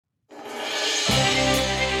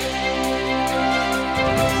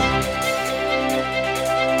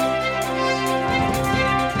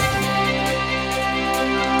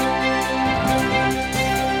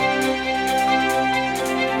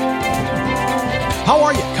How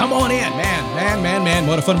are you? Come on in, man.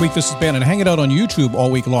 What a fun week this has been. And hanging out on YouTube all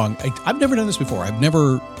week long. I've never done this before. I've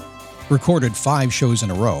never recorded 5 shows in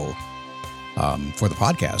a row for the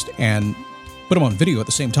podcast and put them on video at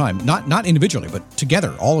the same time. Not individually, but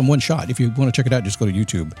together, all in one shot. If you want to check it out, just go to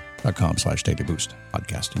youtube.com/dailyboost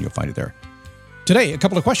podcast and you'll find it there. Today, a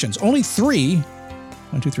couple of questions. Only 3.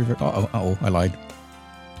 1, 2, 3, 4. I lied.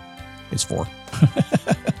 It's 4.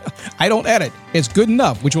 I don't edit. It's good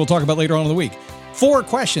enough, which we'll talk about later on in the week. 4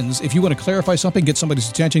 questions. If you want to clarify something, get somebody's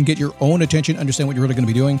attention, get your own attention, understand what you're really going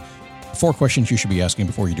to be doing. 4 questions you should be asking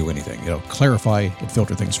before you do anything. Clarify and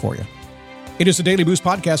filter things for you. It is the Daily Boost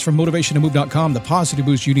podcast from motivationtomove.com, the positive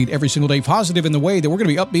boost you need every single day. Positive in the way that we're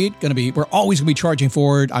going to be upbeat, we're always going to be charging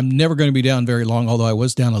forward. I'm never going to be down very long, although I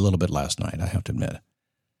was down a little bit last night, I have to admit.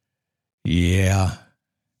 Yeah.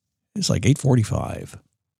 It's like 8:45.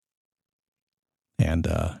 And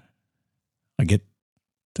I get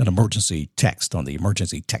an emergency text on the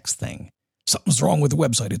emergency text thing. Something's wrong with the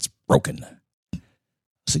website. It's broken. I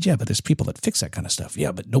said, yeah, but there's people that fix that kind of stuff.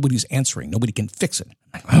 Yeah, but nobody's answering. Nobody can fix it.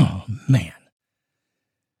 I'm like, oh, man.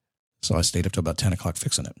 So I stayed up till about 10 o'clock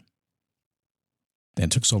fixing it. And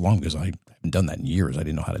it took so long because I haven't done that in years. I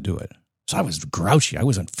didn't know how to do it. So I was grouchy. I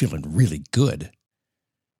wasn't feeling really good.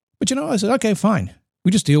 But, I said, okay, fine.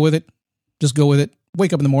 We just deal with it. Just go with it.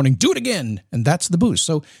 Wake up in the morning, do it again. And that's the boost.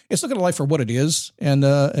 So it's looking at life for what it is and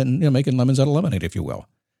making lemons out of lemonade, if you will.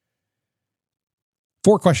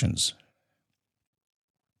 4 questions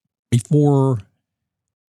before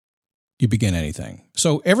you begin anything.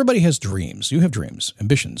 So everybody has dreams. You have dreams,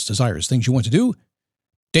 ambitions, desires, things you want to do,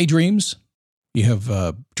 daydreams. You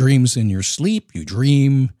have dreams in your sleep. You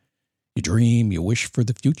dream, you wish for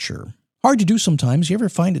the future. Hard to do sometimes. You ever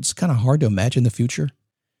find it's kind of hard to imagine the future?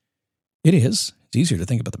 It is. It's easier to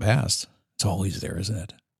think about the past. It's always there, isn't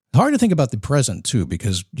it? It's hard to think about the present, too,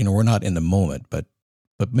 because, we're not in the moment. But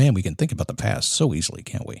man, we can think about the past so easily,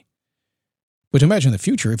 can't we? But to imagine the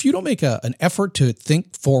future, if you don't make an effort to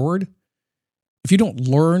think forward, if you don't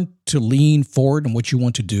learn to lean forward in what you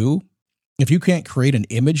want to do, if you can't create an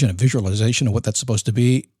image and a visualization of what that's supposed to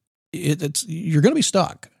be, you're going to be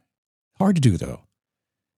stuck. Hard to do, though.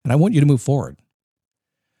 And I want you to move forward.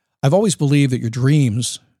 I've always believed that your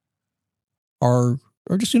dreams are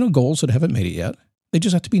just, goals that haven't made it yet. They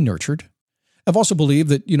just have to be nurtured. I've also believed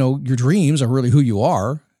that, your dreams are really who you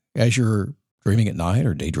are as you're dreaming at night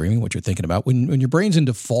or daydreaming, what you're thinking about. When your brain's in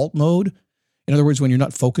default mode, in other words, when you're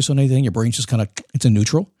not focused on anything, your brain's just kind of, it's in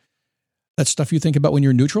neutral. That's stuff you think about when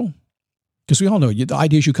you're neutral. Because we all know the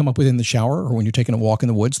ideas you come up with in the shower or when you're taking a walk in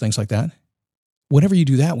the woods, things like that. Whenever you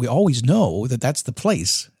do that, we always know that that's the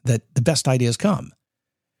place that the best ideas come.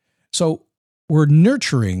 So we're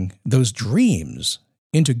nurturing those dreams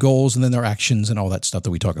into goals and then their actions and all that stuff that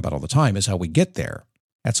we talk about all the time is how we get there.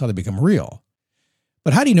 That's how they become real.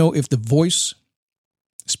 But how do you know if the voice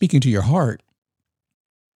speaking to your heart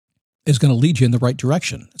is going to lead you in the right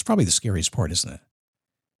direction? It's probably the scariest part, isn't it?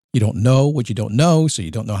 You don't know what you don't know, so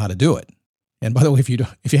you don't know how to do it. And by the way, if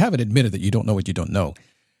you haven't admitted that you don't know what you don't know,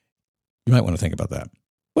 you might want to think about that.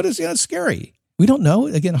 But it's scary. We don't know.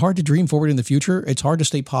 Again, hard to dream forward in the future. It's hard to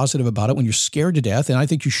stay positive about it when you're scared to death. And I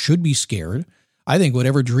think you should be scared. I think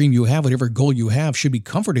whatever dream you have, whatever goal you have should be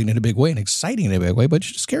comforting in a big way and exciting in a big way, but it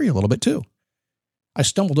should scare you a little bit too. I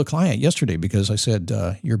stumbled a client yesterday because I said,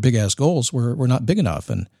 your big ass goals were not big enough.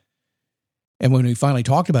 And when we finally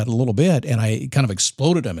talked about it a little bit and I kind of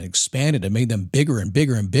exploded them and expanded and made them bigger and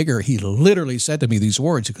bigger and bigger, he literally said to me these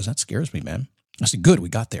words because that scares me, man. I said, good, we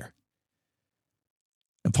got there.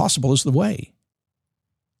 Impossible is the way.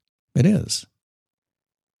 It is.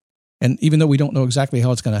 And even though we don't know exactly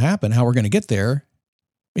how it's going to happen, how we're going to get there,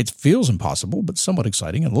 it feels impossible, but somewhat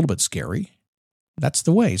exciting and a little bit scary. That's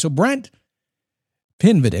the way. So Brent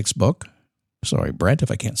Pinvidic's book, sorry, Brent, if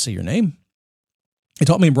I can't say your name, he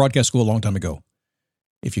taught me in broadcast school a long time ago.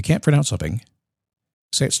 If you can't pronounce something,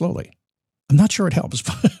 say it slowly. I'm not sure it helps,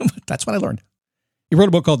 but that's what I learned. He wrote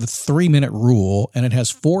a book called The 3-Minute Rule, and it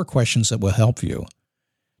has 4 questions that will help you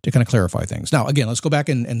to kind of clarify things. Now, again, let's go back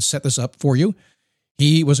and set this up for you.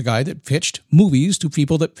 He was a guy that pitched movies to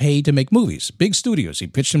people that paid to make movies, big studios. He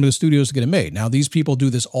pitched them to the studios to get them made. Now, these people do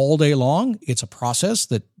this all day long. It's a process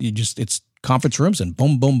that it's conference rooms and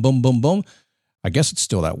boom, boom, boom, boom, boom. I guess it's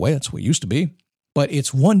still that way. That's what it used to be. But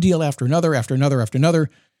it's one deal after another, after another, after another.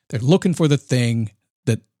 They're looking for the thing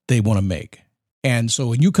that they want to make. And so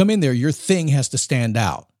when you come in there, your thing has to stand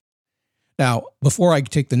out. Now, before I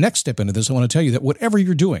take the next step into this, I want to tell you that whatever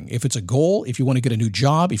you're doing, if it's a goal, if you want to get a new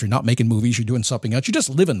job, if you're not making movies, you're doing something else, you're just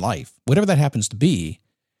living life, whatever that happens to be,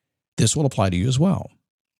 this will apply to you as well.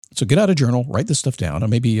 So get out a journal, write this stuff down, or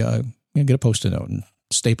maybe get a Post-it note and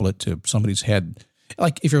staple it to somebody's head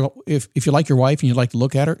Like if you like your wife and you like to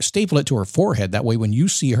look at her, staple it to her forehead. That way, when you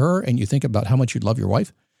see her and you think about how much you love your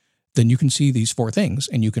wife, then you can see these 4 things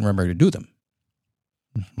and you can remember to do them.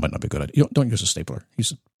 Might not be a good idea. Don't use a stapler.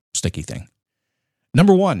 Use a sticky thing.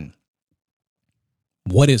 Number 1,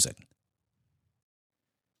 what is it?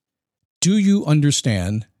 Do you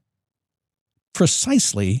understand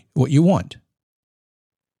precisely what you want?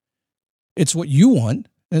 It's what you want,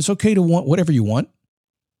 and it's okay to want whatever you want.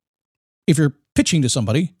 If you're pitching to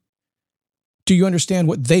somebody, do you understand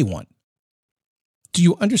what they want? Do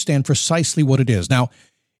you understand precisely what it is? Now,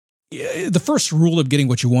 the first rule of getting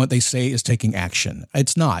what you want, they say, is taking action.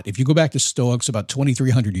 It's not. If you go back to Stoics about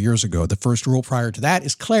 2,300 years ago, the first rule prior to that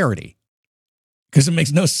is clarity. Because it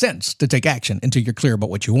makes no sense to take action until you're clear about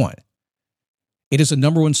what you want. It is the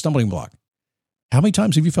number 1 stumbling block. How many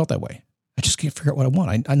times have you felt that way? I just can't figure out what I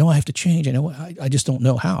want. I know I have to change. I just don't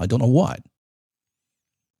know how. I don't know what.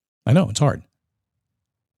 I know, it's hard.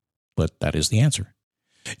 But that is the answer.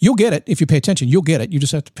 You'll get it if you pay attention. You'll get it. You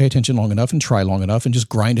just have to pay attention long enough and try long enough and just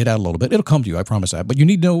grind it out a little bit. It'll come to you, I promise that. But you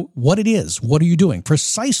need to know what it is. What are you doing?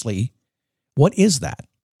 Precisely, what is that?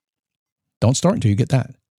 Don't start until you get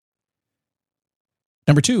that.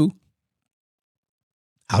 Number 2,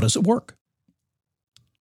 how does it work?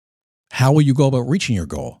 How will you go about reaching your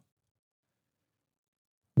goal?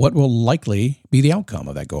 What will likely be the outcome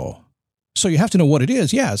of that goal? So you have to know what it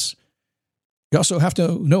is, yes. You also have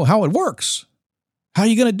to know how it works. How are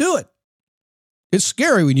you going to do it? It's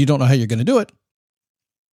scary when you don't know how you're going to do it.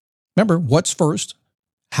 Remember, what's first,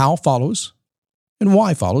 how follows, and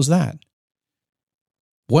why follows that.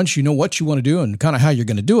 Once you know what you want to do and kind of how you're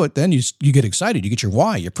going to do it, then you get excited. You get your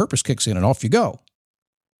why, your purpose kicks in, and off you go.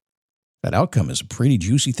 That outcome is a pretty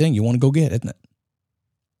juicy thing you want to go get, isn't it?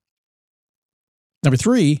 Number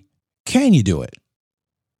 3, can you do it?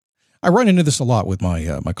 I run into this a lot with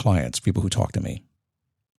my clients, people who talk to me.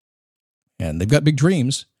 And they've got big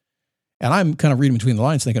dreams. And I'm kind of reading between the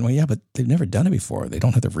lines thinking, well, yeah, but they've never done it before. They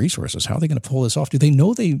don't have the resources. How are they going to pull this off? Do they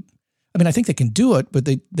know I think they can do it, but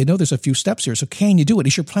they know there's a few steps here. So can you do it?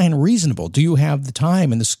 Is your plan reasonable? Do you have the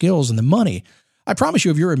time and the skills and the money? I promise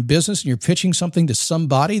you, if you're in business and you're pitching something to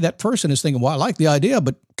somebody, that person is thinking, well, I like the idea,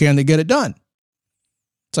 but can they get it done?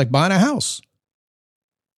 It's like buying a house.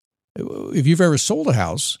 If you've ever sold a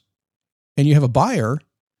house and you have a buyer,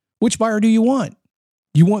 which buyer do you want?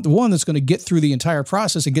 You want the one that's going to get through the entire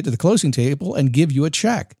process and get to the closing table and give you a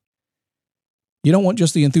check. You don't want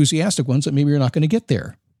just the enthusiastic ones that maybe you're not going to get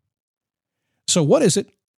there. So what is it?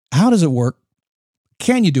 How does it work?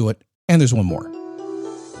 Can you do it? And there's one more.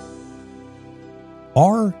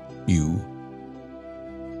 Are you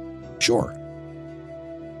sure?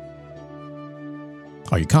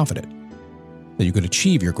 Are you confident that you could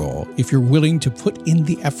achieve your goal if you're willing to put in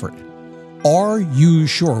the effort? Are you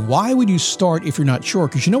sure? Why would you start if you're not sure?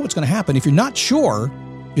 Because you know what's going to happen. If you're not sure,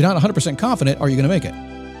 you're not 100% confident, are you going to make it?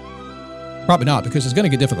 Probably not, because it's going to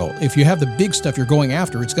get difficult. If you have the big stuff you're going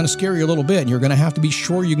after, it's going to scare you a little bit, and you're going to have to be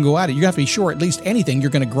sure you can go at it. You have to be sure at least anything, you're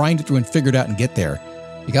going to grind it through and figure it out and get there.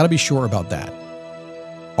 You got to be sure about that.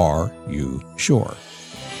 Are you sure?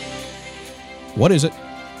 What is it?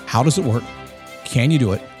 How does it work? Can you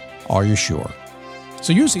do it? Are you sure?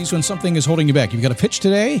 So use these when something is holding you back. You've got a pitch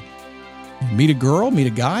today, meet a girl, meet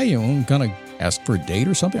a guy, kind of ask for a date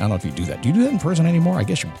or something. I don't know if you do that. Do you do that in person anymore? I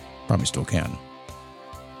guess you probably still can.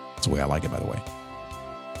 That's the way I like it, by the way.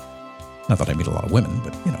 Not that I meet a lot of women,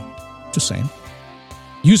 but, just saying.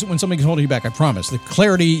 Use it when something's holding you back, I promise. The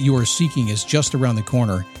clarity you are seeking is just around the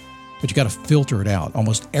corner, but you got to filter it out.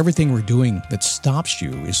 Almost everything we're doing that stops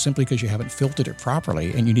you is simply because you haven't filtered it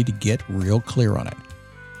properly, and you need to get real clear on it.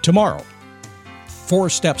 Tomorrow,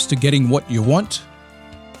 4 steps to getting what you want.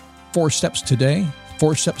 4 steps today,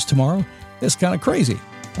 4 steps tomorrow. It's kind of crazy,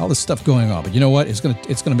 all this stuff going on. But you know what? It's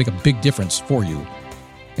gonna make a big difference for you,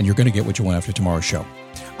 and you're going to get what you want after tomorrow's show.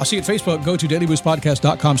 I'll see you at Facebook. Go to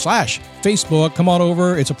dailyboostpodcast.com/Facebook. Come on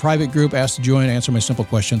over. It's a private group. Ask to join, answer my simple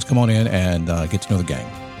questions. Come on in and get to know the gang.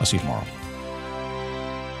 I'll see you tomorrow.